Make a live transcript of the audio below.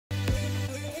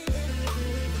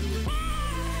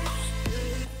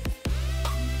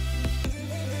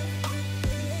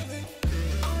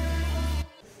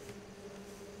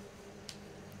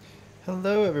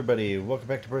Hello everybody, welcome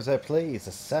back to Bird's Eye Plays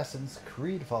Assassin's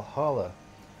Creed Valhalla.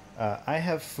 I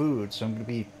have food, so I'm going to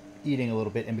be eating a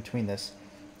little bit in between this.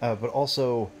 But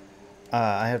also,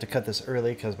 I have to cut this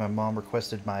early because my mom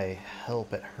requested my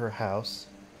help at her house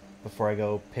before I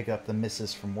go pick up the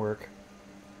missus from work.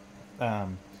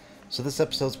 So this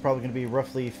episode's probably going to be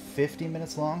roughly 50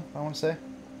 minutes long, I want to say.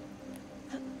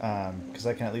 Because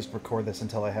I can at least record this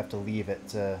until I have to leave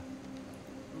at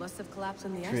Must have collapsed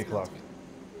when the 3 ice o'clock. melted.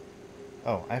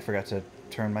 Oh, I forgot to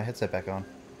turn my headset back on.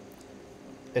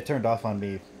 It turned off on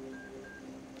me.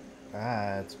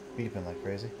 Ah, it's beeping like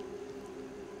crazy.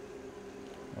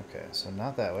 Okay, so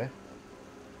not that way.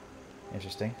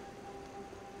 Interesting.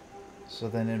 So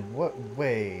then in what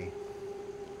way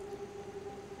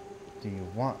do you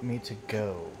want me to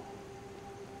go?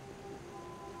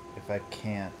 If I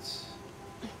can't...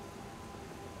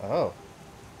 Oh.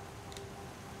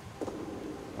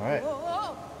 Alright.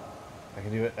 Whoa! I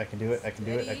can do it, I can do it, I can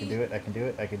do it, I can do it, I can do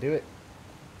it, I can do it.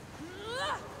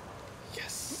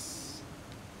 Yes!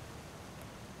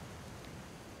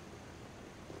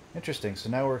 Interesting, so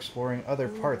now we're exploring other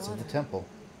parts of the temple.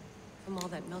 From all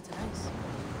that melted ice.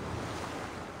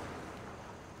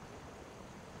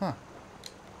 Huh.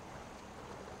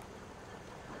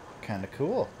 Kinda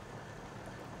cool.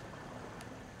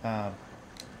 Oh,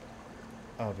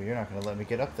 but you're not gonna let me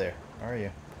get up there, are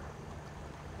you?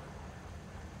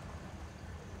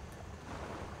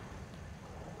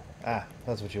 Ah,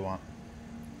 that's what you want.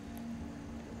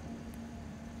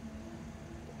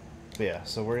 But yeah,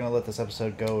 so we're gonna let this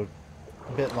episode go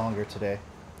a bit longer today.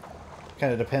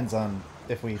 Kind of depends on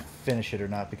if we finish it or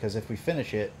not, because if we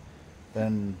finish it,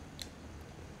 then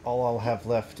all I'll have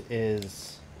left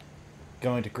is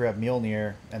going to grab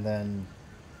Mjolnir, and then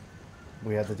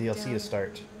we have the DLC to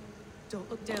start. Don't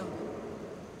look down.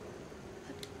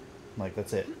 Like,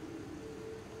 that's it.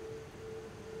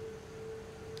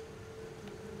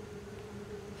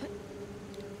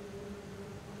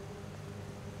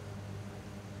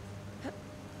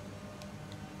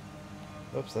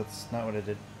 Oops, that's not what I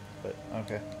did, but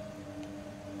okay.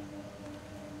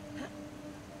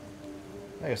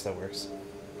 I guess that works.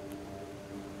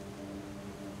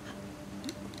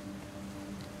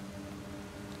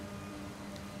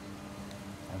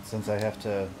 And since I have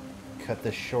to cut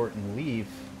this short and leave,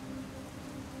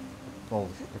 well,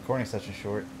 recording session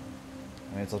short,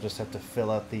 I mean, I'll just have to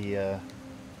fill out the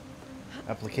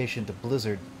application to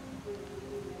Blizzard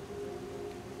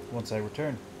once I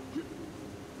return.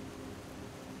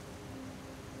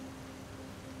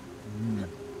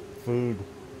 Food.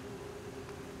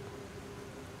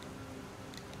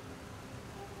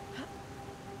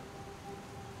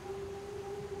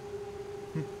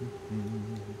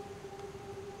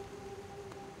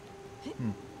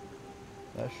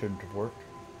 That shouldn't have worked.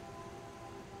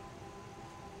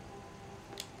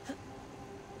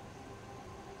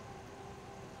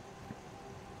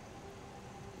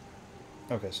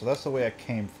 Okay, so that's the way I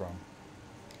came from.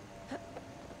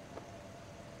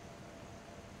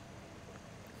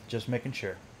 Just making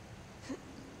sure.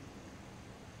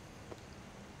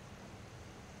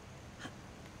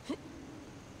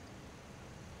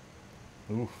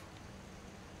 Oof.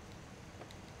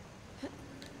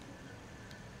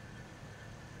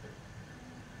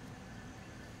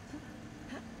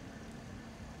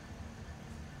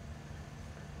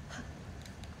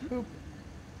 Boop.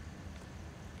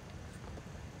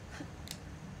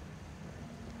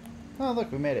 Oh, look,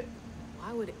 we made it.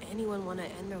 Why would anyone want to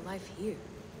end their life here?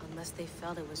 Unless they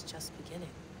felt it was just beginning.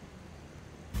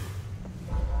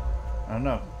 I don't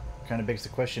know. Kind of begs the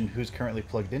question, who's currently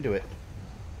plugged into it?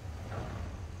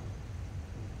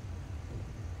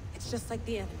 It's just like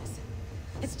the Animus.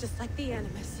 It's just like the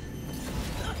Animus.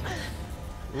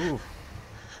 Oof.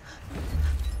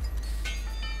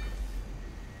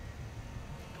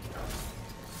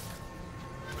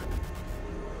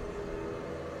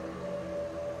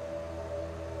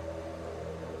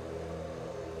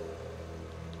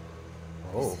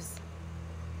 Oh.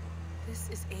 This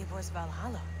is Eivor's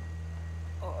Valhalla.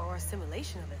 Or a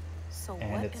simulation of it. So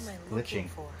And what it's am I looking glitching.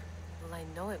 for? Will I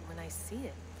know it when I see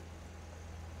it?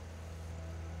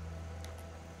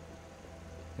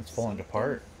 It's falling Something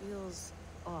apart. feels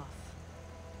off.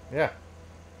 Yeah.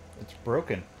 It's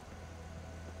broken.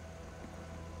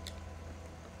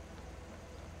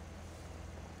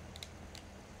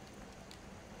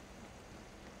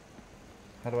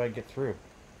 How do I get through?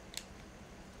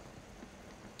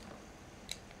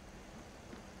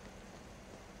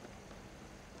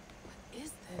 What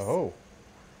is this? Oh.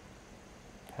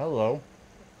 Hello.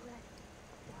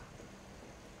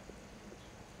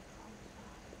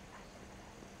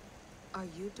 Are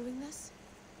you doing this?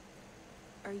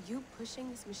 Are you pushing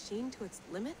this machine to its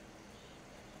limit?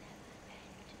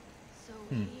 So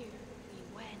here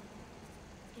we went,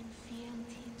 in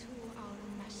fealty to our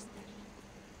master.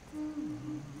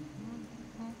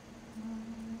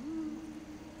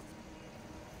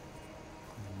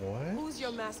 What? Who's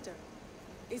your master?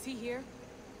 Is he here?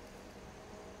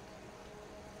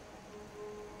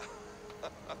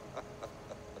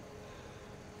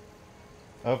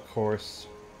 Of course.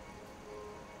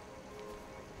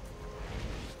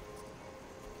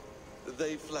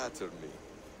 They flatter me.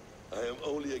 I am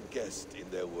only a guest in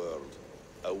their world.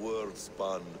 A world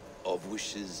spun of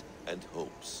wishes and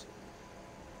hopes.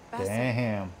 Basim,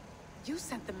 Damn. you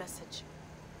sent the message.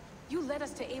 You led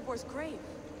us to Eivor's grave.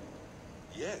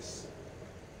 Yes.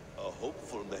 A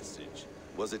hopeful message,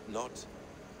 was it not?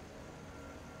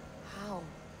 How?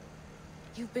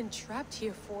 You've been trapped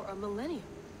here for a millennium.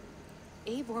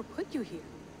 Eivor put you here.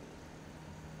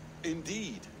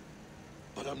 Indeed.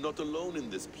 But I'm not alone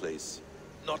in this place.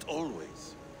 Not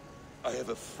always. I have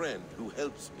a friend who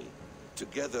helps me.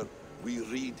 Together, we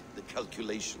read the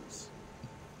calculations.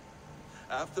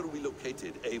 After we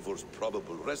located Eivor's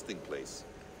probable resting place,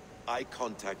 I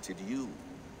contacted you.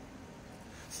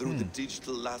 Through the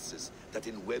digital lasses that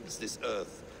enwebs this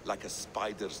earth like a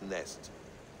spider's nest.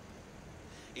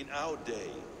 In our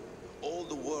day, all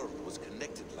the world was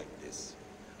connected like this.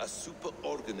 A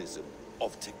superorganism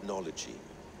of technology.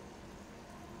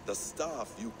 The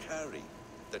staff you carry,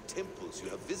 the temples you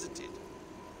have visited,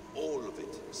 all of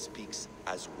it speaks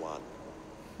as one.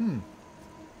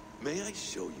 May I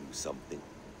show you something?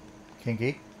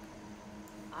 Kinky.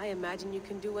 I imagine you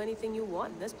can do anything you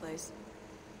want in this place.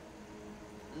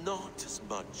 Not as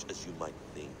much as you might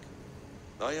think.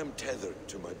 I am tethered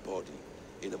to my body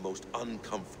in a most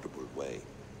uncomfortable way.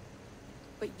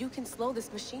 But you can slow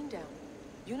this machine down.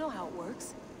 You know how it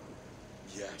works.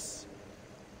 Yes.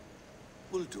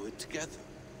 We'll do it together.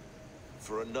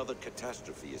 For another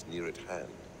catastrophe is near at hand.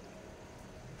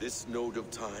 This node of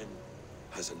time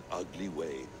has an ugly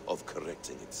way of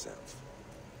correcting itself.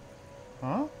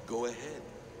 Huh? Go ahead.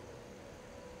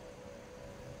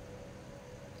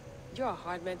 You're a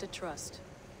hard man to trust.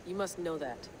 You must know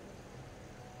that.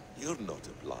 You're not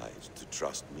obliged to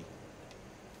trust me.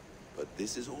 But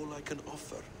this is all I can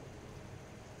offer.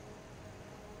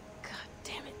 God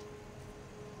damn it.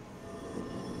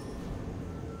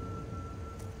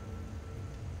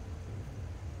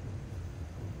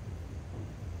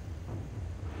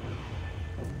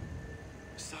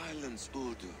 Silence,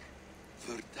 Udur.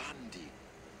 Verdandi.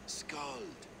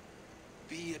 Skald.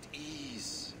 Be at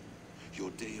ease.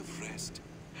 Your day of rest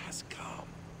has come.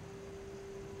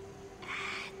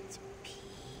 At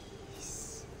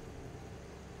peace.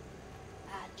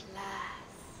 At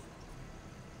last,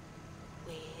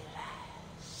 we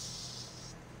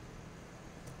rest.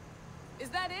 Is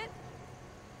that it?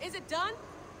 Is it done?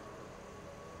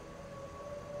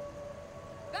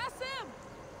 Basim!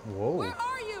 Whoa. Where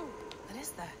are you? What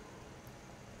is that?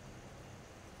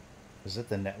 Is it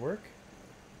the network?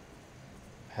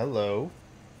 Hello.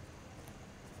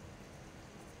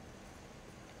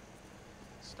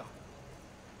 Stop.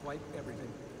 Wipe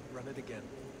everything. Run it again.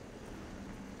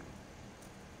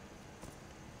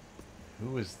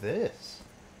 Who is this?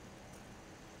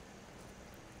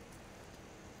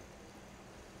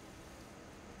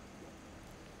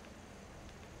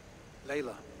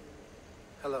 Layla.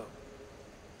 Hello.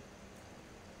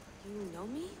 You know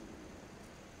me?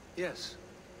 Yes.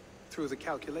 Through the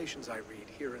calculations I read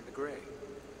here in the gray.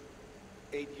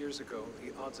 8 years ago,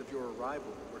 the odds of your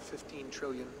arrival were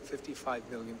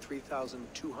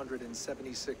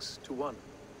 15,055,003,276 to 1.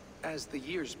 As the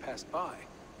years passed by,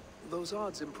 those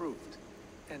odds improved.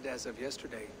 And as of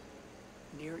yesterday,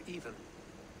 near even.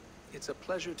 It's a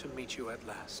pleasure to meet you at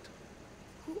last.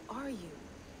 Who are you?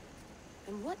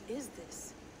 And what is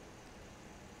this?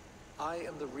 I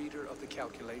am the reader of the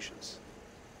calculations.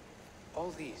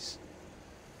 All these,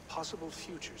 possible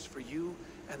futures for you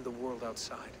and the world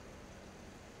outside.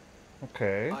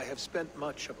 Okay. I have spent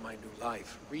much of my new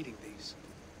life reading these,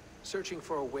 searching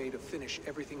for a way to finish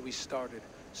everything we started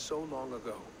so long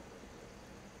ago.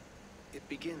 It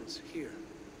begins here.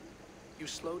 You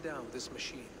slow down this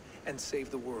machine and save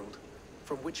the world,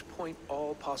 from which point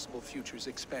all possible futures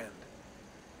expand.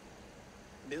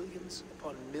 Millions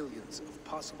upon millions of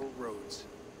possible roads.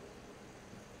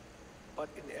 But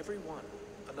in every one,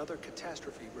 another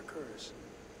catastrophe recurs.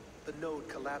 The node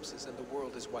collapses and the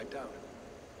world is wiped out.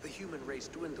 The human race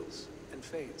dwindles and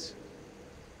fades.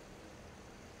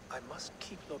 I must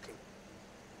keep looking.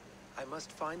 I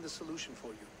must find the solution for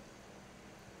you.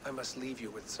 I must leave you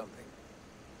with something.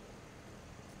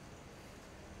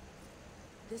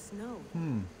 This node.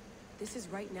 this is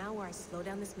right now where I slow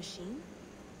down this machine?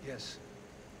 Yes.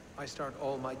 I start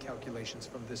all my calculations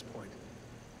from this point.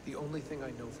 The only thing I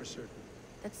know for certain.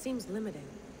 That seems limiting.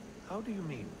 How do you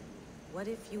mean? What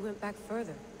if you went back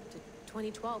further, to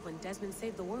 2012 when Desmond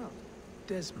saved the world?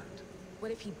 Desmond?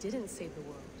 What if he didn't save the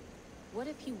world? What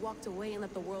if he walked away and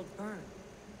let the world burn?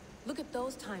 Look at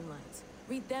those timelines.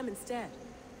 Read them instead.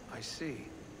 I see.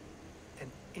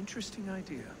 An interesting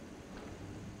idea.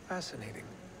 Fascinating.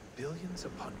 Billions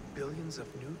upon billions of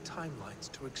new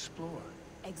timelines to explore.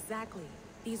 Exactly.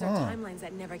 These are timelines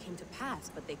that never came to pass,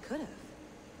 but they could have.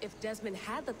 If Desmond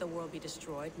had let the world be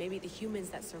destroyed, maybe the humans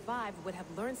that survived would have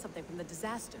learned something from the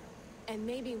disaster. And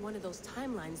maybe in one of those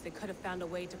timelines they could have found a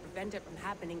way to prevent it from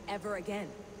happening ever again.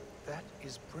 That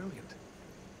is brilliant.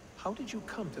 How did you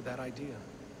come to that idea?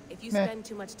 If you spend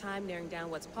too much time narrowing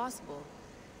down what's possible,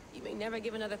 you may never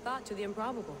give another thought to the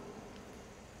improbable.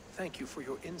 Thank you for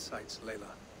your insights, Layla.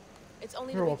 It's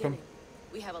only You're the welcome. beginning.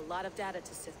 We have a lot of data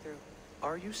to sift through.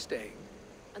 Are you staying?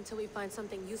 Until we find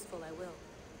something useful, I will.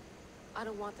 I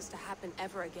don't want this to happen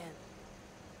ever again.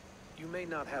 You may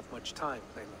not have much time,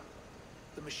 Layla.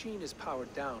 The machine is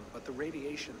powered down, but the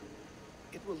radiation,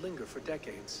 it will linger for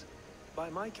decades. By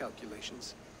my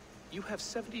calculations, you have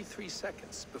 73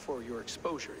 seconds before your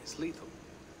exposure is lethal.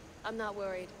 I'm not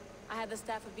worried. I have the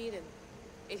Staff of Eden.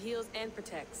 It heals and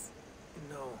protects.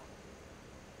 No,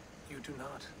 you do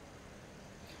not.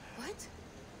 What?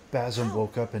 Basim How?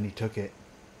 woke up and he took it.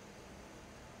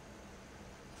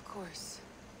 Of course.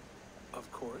 Of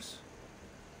course.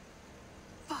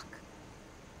 Fuck.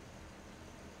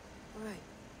 All right.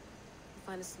 We'll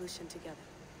find a solution together.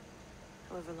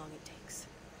 However long it takes.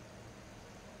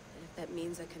 And if that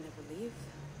means I can never leave,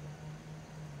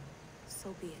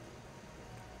 so be it.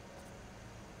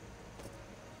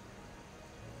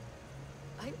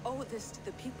 I owe this to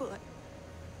the people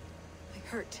I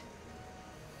hurt.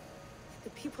 The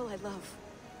people I love.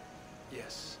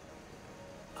 Yes,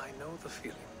 I know the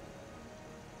feeling.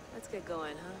 Let's get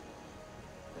going,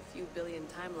 huh? A few billion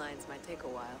timelines might take a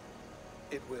while.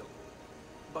 It will.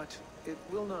 But it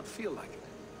will not feel like it.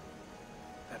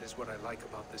 That is what I like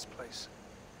about this place.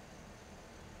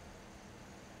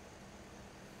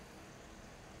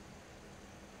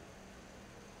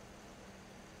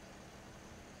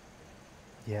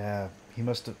 Yeah, he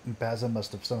must have. Basim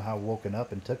must have somehow woken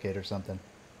up and took it or something.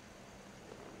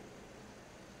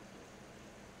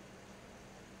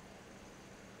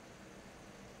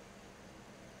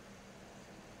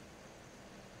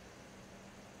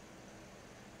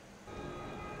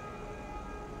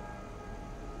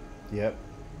 Yep.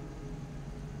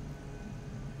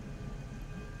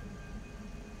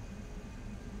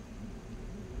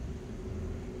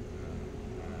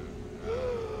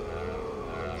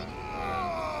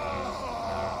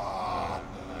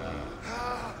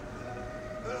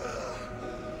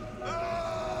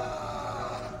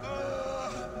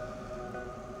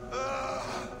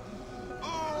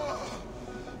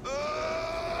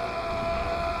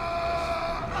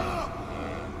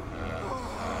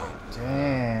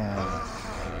 Damn.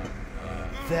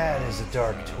 That is a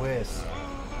dark twist.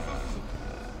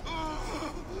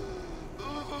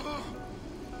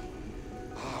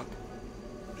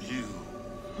 You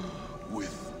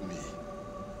with me.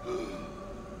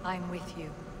 I'm with you.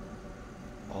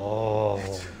 Oh.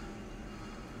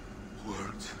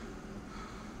 Worked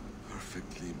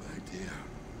perfectly, my dear.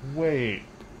 Wait.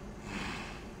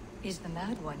 Is the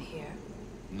Mad One here?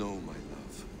 No, my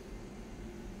love.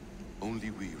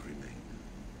 Only we remain.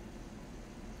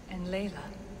 And Layla?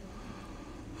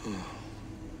 The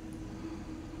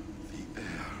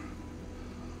air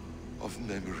of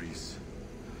memories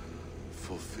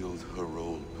fulfilled her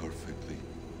role perfectly.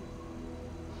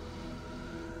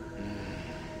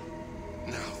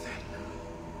 Now then,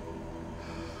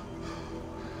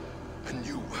 a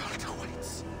new world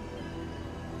awaits.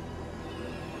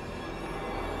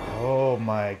 Oh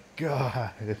my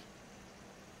god.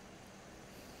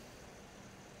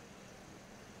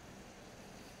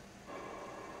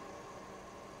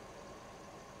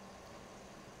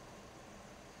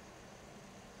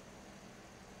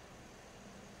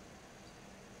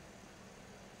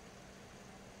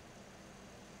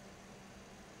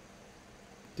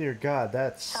 Dear God,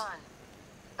 that's Sean.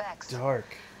 Bex. dark.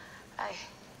 I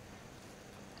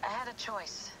had a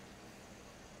choice.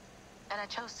 And I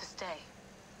chose to stay.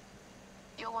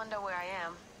 You'll wonder where I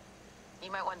am.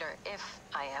 You might wonder if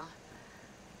I am.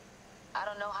 I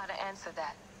don't know how to answer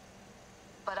that.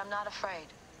 But I'm not afraid.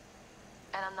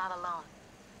 And I'm not alone.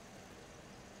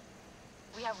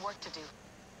 We have work to do.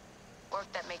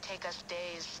 Work that may take us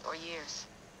days or years.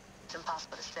 It's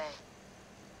impossible to say.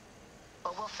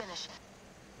 But we'll finish it.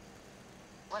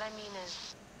 What I mean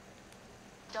is,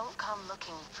 don't come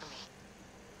looking for me.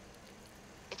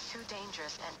 It's too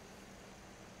dangerous and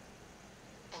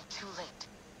too late.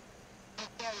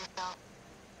 Take care of yourself.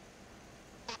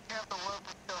 Take care of the world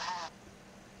we still have.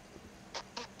 And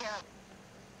take care of...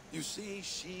 You see,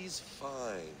 she's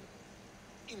fine.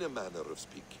 In a manner of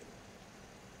speaking.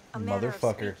 A manner of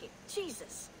Motherfucker. speaking.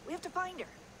 Jesus, we have to find her.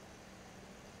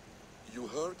 You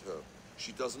heard her.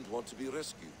 She doesn't want to be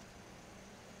rescued.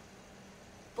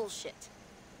 Bullshit.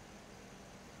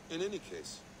 In any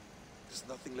case, there's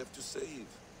nothing left to save.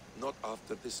 Not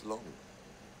after this long.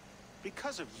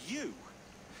 Because of you.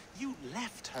 You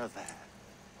left her there.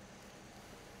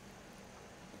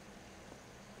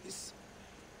 This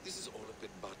is all a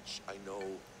bit much, I know.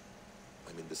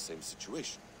 I'm in the same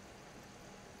situation.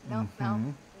 No,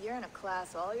 no. You're in a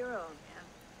class all your own, man.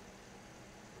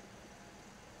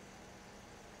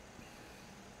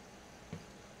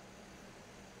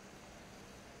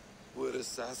 We're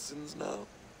assassins now,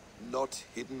 not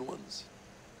hidden ones.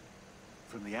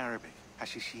 From the Arabic,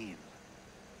 Hashishin.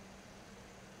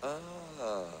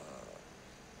 Ah.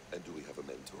 And do we have a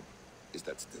mentor? Is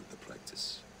that still the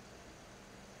practice?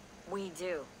 We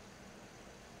do.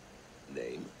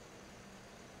 Name?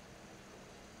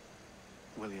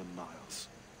 William Miles.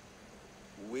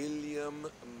 William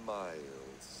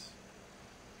Miles.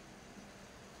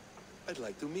 I'd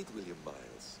like to meet William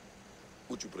Miles.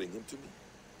 Would you bring him to me?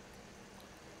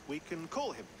 We can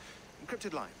call him.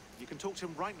 Encrypted line. You can talk to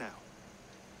him right now.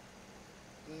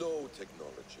 No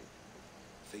technology.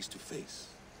 Face to face.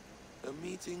 A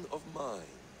meeting of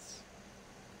minds.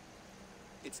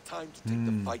 It's time to take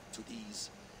the fight to these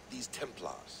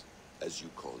Templars, as you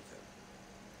call them.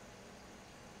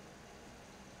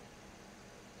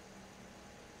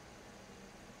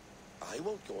 I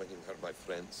won't go anywhere, my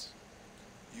friends.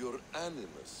 Your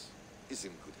animus is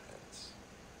in good hands.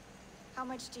 How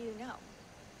much do you know?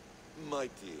 My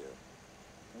dear,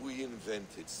 we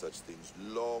invented such things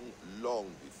long, long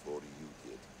before you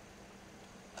did.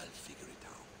 I'll figure it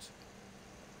out.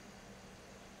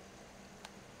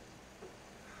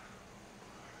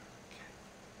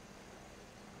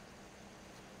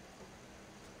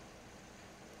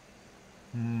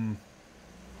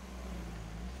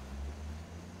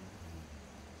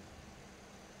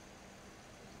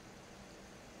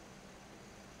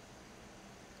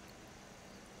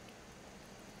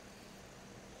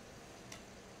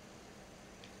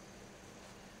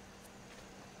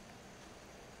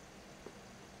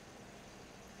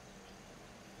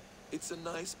 It's a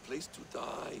nice place to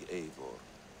die, Eivor.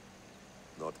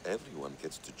 Not everyone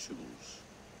gets to choose.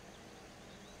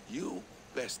 You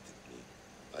bested me.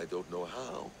 I don't know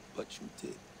how, but you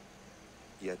did.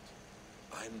 Yet,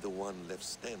 I'm the one left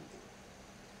standing.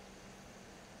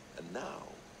 And now,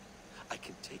 I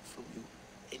can take from you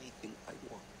anything I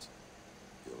want.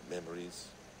 Your memories,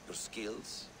 your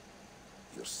skills,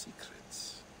 your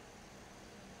secrets.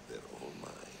 They're all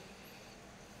mine.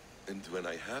 And when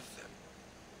I have them,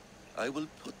 I will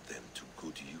put them to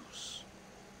good use.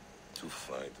 To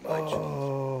find my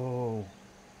children.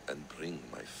 And bring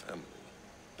my family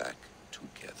back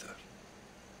together.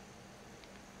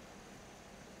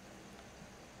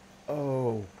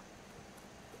 Oh.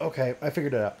 Okay, I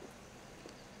figured it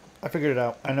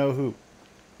out. I know who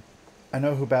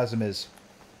Basim is.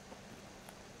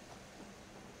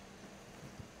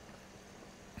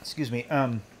 Excuse me.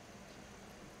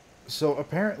 So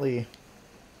apparently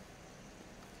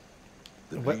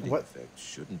The bleeding effect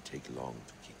shouldn't take long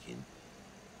to kick in.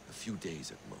 A few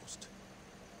days at most.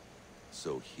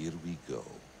 So here we go.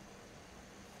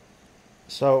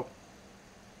 So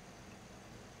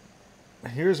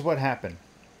here's what happened.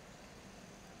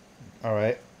 All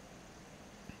right.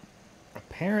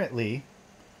 Apparently,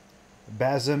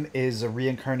 Basim is a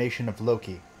reincarnation of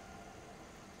Loki.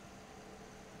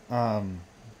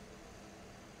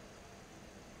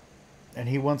 And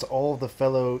he wants all of the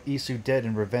fellow Isu dead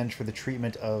in revenge for the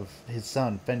treatment of his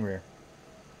son, Fenrir.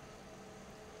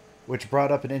 Which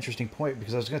brought up an interesting point,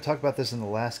 because I was going to talk about this in the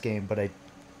last game, but I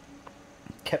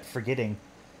kept forgetting.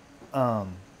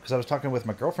 Because I was talking with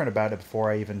my girlfriend about it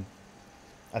before I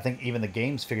think even the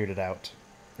games figured it out,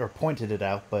 or pointed it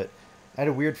out, but I had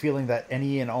a weird feeling that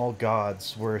any and all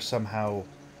gods were somehow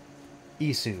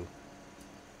Isu.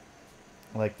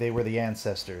 Like, they were the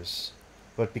ancestors.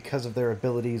 But because of their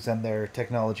abilities and their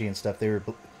technology and stuff, they were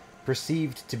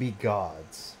perceived to be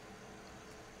gods.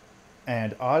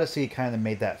 And Odyssey kind of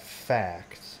made that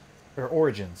fact, or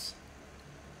Origins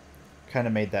kind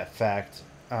of made that fact,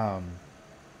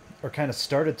 or kind of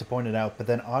started to point it out, but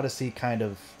then Odyssey kind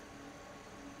of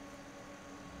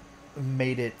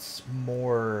made it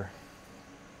more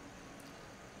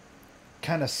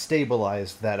kind of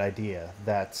stabilized that idea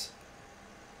that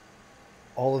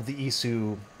all of the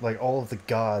Isu, like all of the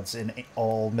gods in in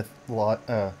all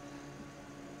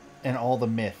the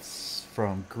myths,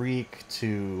 from Greek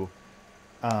to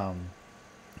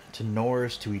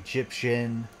Norse to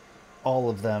Egyptian, all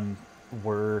of them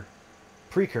were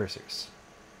precursors.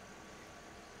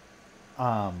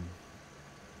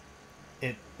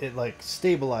 It like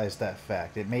stabilized that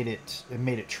fact. It made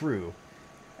it true.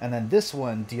 And then this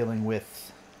one dealing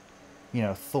with, you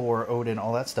know, Thor, Odin,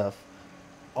 all that stuff.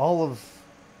 All of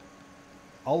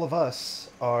us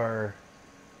are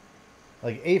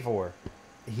like Eivor.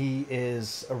 He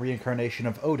is a reincarnation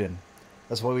of Odin.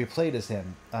 That's why we played as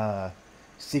him.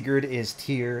 Sigurd is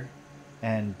Tyr,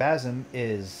 and Basim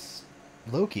is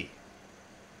Loki.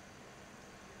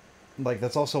 Like,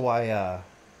 that's also why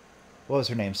what was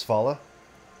her name? Svala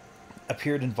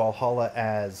appeared in Valhalla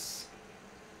as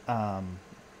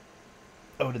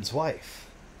Odin's wife.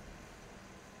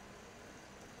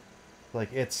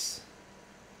 Like, it's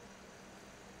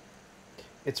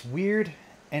weird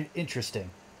and interesting.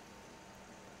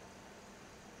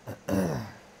 But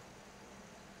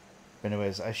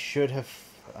anyways, I should have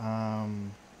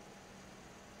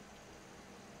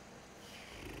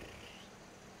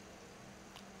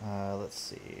let's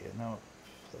see. No,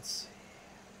 let's see.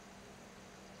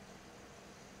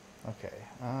 Okay.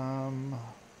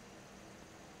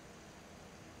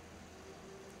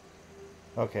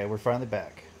 Okay, we're finally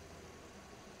back.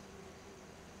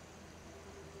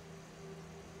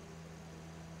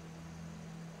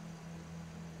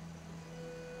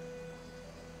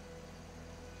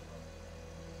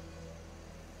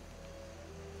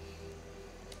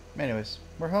 Anyways,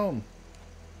 we're home.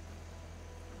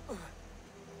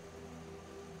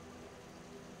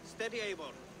 Steady,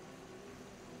 Eivor.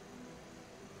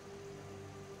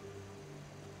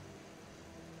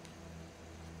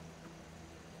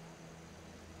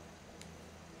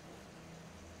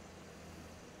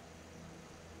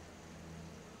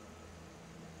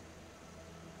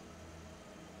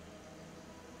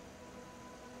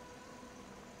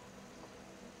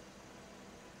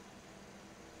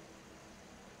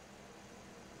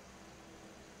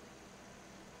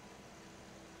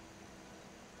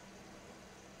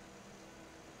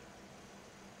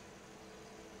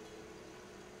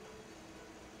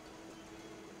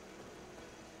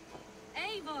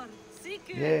 Eivor,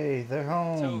 Sigurd. Yay, they're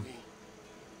home. Toby.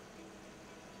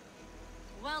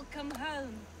 Welcome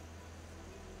home.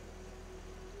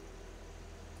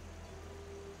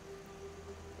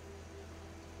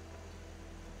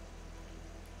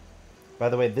 By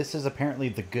the way, this is apparently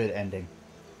the good ending.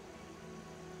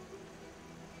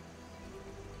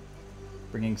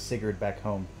 Bringing Sigurd back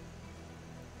home.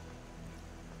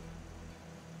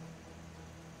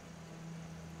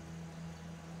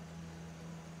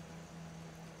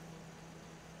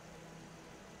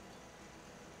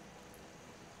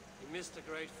 You missed a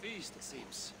great feast, it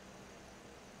seems.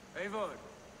 Eivor,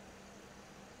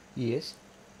 Yes.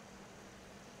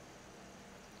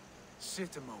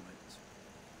 Sit a moment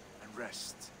and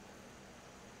rest.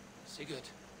 Sigurd.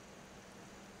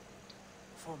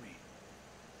 For me.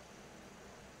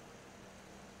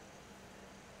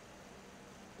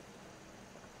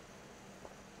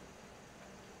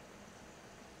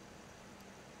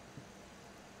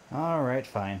 Alright,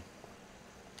 fine.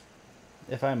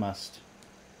 If I must.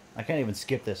 I can't even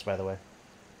skip this, by the way.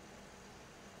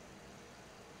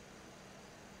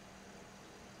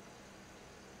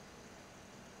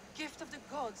 Gift of the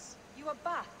gods, you are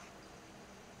back.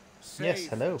 Yes, Safe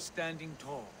hello. and standing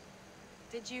tall.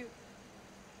 Did you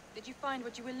find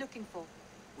what you were looking for?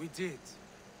 We did.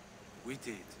 We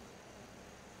did.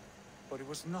 But it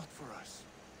was not for us.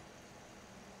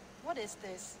 What is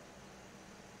this?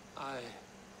 Eivor's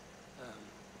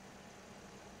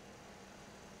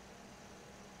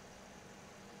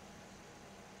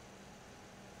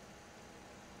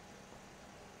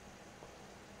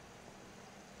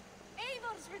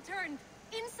returned.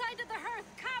 Inside of the hearth,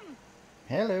 come.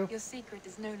 Hello. Your secret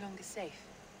is no longer safe.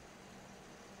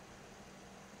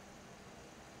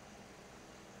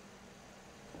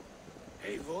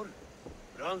 Eivor?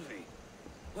 Ralvi?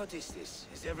 What is this?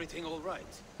 Is everything all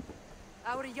right?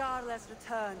 Our Jarl has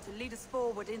returned to lead us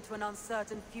forward into an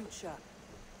uncertain future.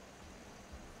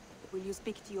 Will you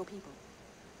speak to your people?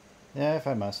 Yeah, if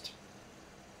I must.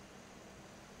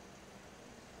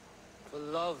 For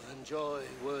love and joy,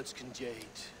 words can jade.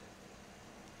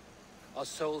 Our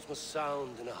souls must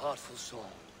sound in a heartful song.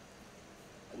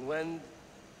 And when...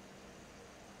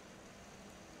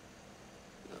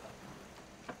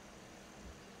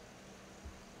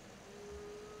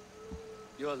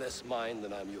 You're less mine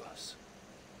than I'm yours.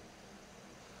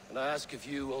 And I ask of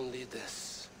you only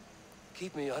this.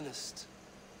 Keep me honest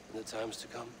in the times to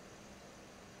come.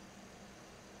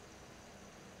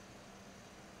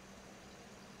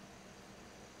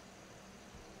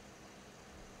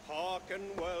 Hearken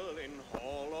well in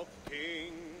Hall of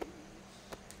Kings.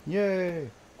 Yay!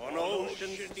 On ocean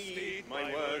steed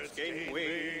my words gain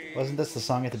wings. Wasn't this the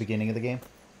song at the beginning of the game?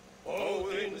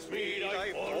 Odin's mead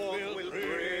I forth will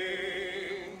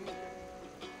bring.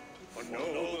 For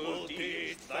noble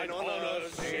deeds thine honor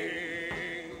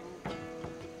sing.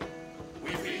 We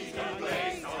feast and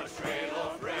blaze our trail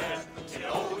of red,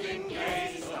 till Odin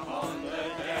gaze upon the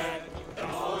dead. The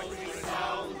voice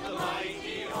resounds the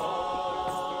mighty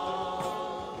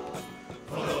hall.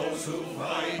 For those who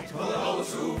fight, for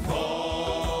those who fall.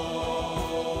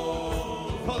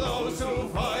 For those who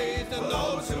fight and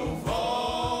those who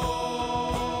fall.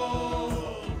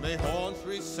 May horns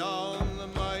resound the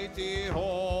mighty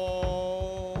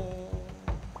hall.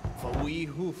 For we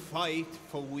who fight,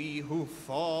 for we who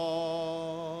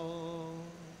fall.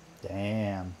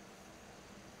 Damn.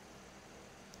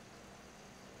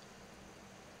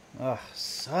 Oh,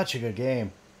 such a good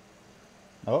game.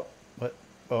 Oh, what?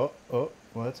 Oh,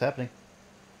 what's happening?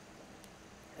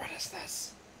 What is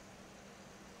this?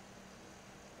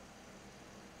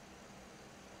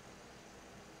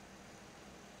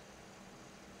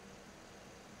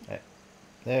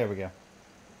 There we go.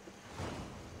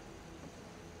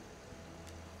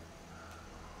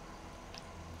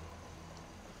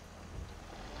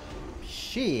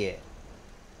 Shit.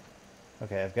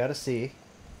 Okay, I've got to see.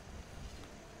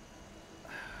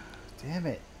 Damn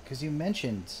it, because you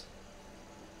mentioned.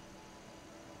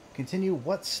 Continue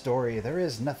what story? There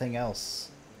is nothing else.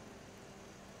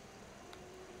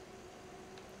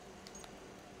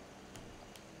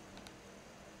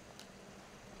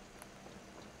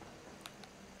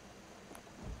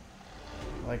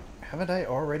 Like, haven't I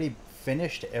already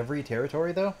finished every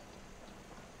territory, though?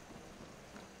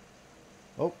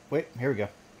 Oh, wait, here we go.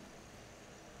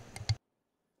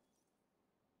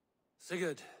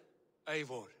 Sigurd,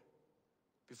 Eivor,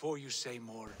 before you say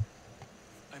more,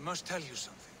 I must tell you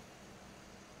something.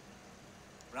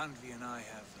 Randvi and I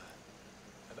have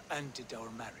ended our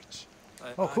marriage.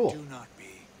 Oh, cool. I do not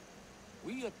be.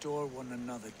 We adore one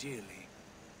another dearly.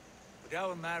 But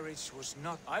our marriage was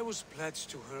not... I was pledged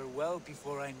to her well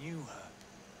before I knew her.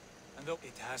 And though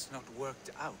it has not worked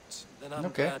out... Then I'm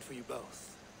Okay. glad for you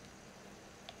both.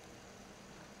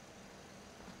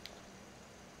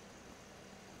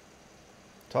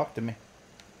 Talk to me.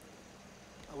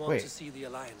 I want Wait. to see the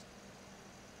Alliance.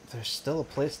 There's still a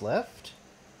place left?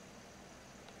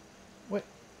 What?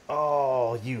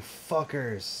 Oh, you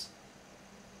fuckers.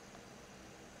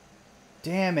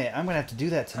 Damn it, I'm gonna have to do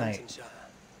that tonight. Huntingshire.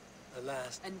 The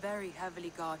last. And very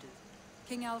heavily guarded.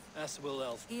 King Alf, As will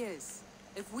Elf. he is.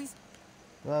 If we...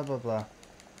 Blah, blah, blah.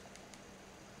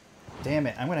 Damn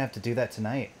it, I'm gonna have to do that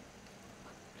tonight.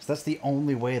 Because that's the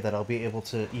only way that I'll be able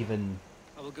to even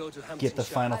I will go to Hamptonshire. get the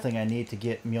final thing I need to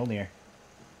get Mjolnir.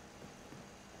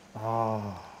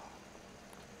 Oh.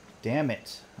 Damn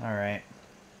it. Alright.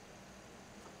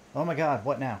 Oh my god,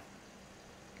 what now?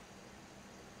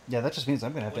 Yeah, that just means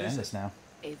I'm gonna have to end this now.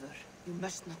 Eivor, you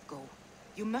must not go.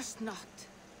 You must not.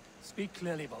 Speak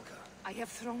clearly, Volker. I have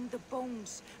thrown the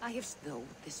bones. I have... Though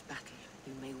this battle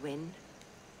you may win,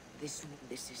 this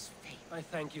is fate. I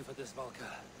thank you for this, Volker.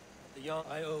 The young...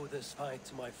 I owe this fight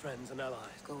to my friends and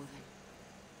allies. Go then.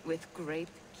 With great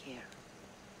care.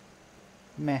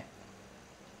 Meh.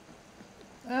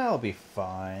 I'll be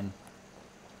fine.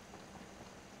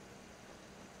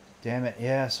 Damn it,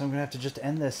 yeah, so I'm gonna have to just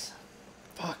end this.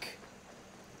 Fuck.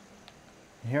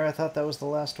 Here I thought that was the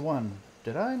last one.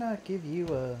 Did I not give you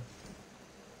a...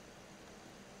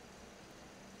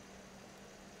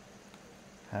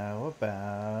 How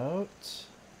about...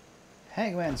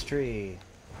 Hangman's Tree?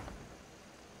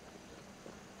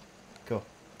 Cool.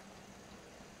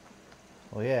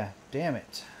 Well, yeah, damn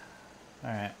it.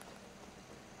 Alright.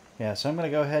 Yeah, so I'm going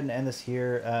to go ahead and end this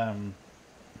here.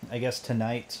 I guess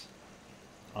tonight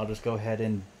I'll just go ahead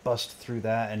and bust through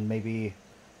that and maybe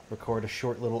record a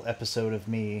short little episode of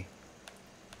me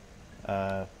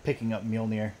picking up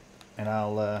Mjolnir. And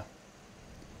I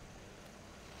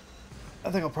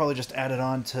think I'll probably just add it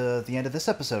on to the end of this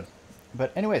episode.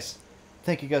 But anyways,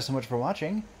 thank you guys so much for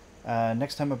watching.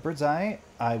 Next time at Bird's Eye,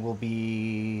 I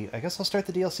guess I'll start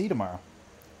the DLC tomorrow.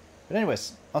 But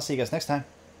anyways, I'll see you guys next time.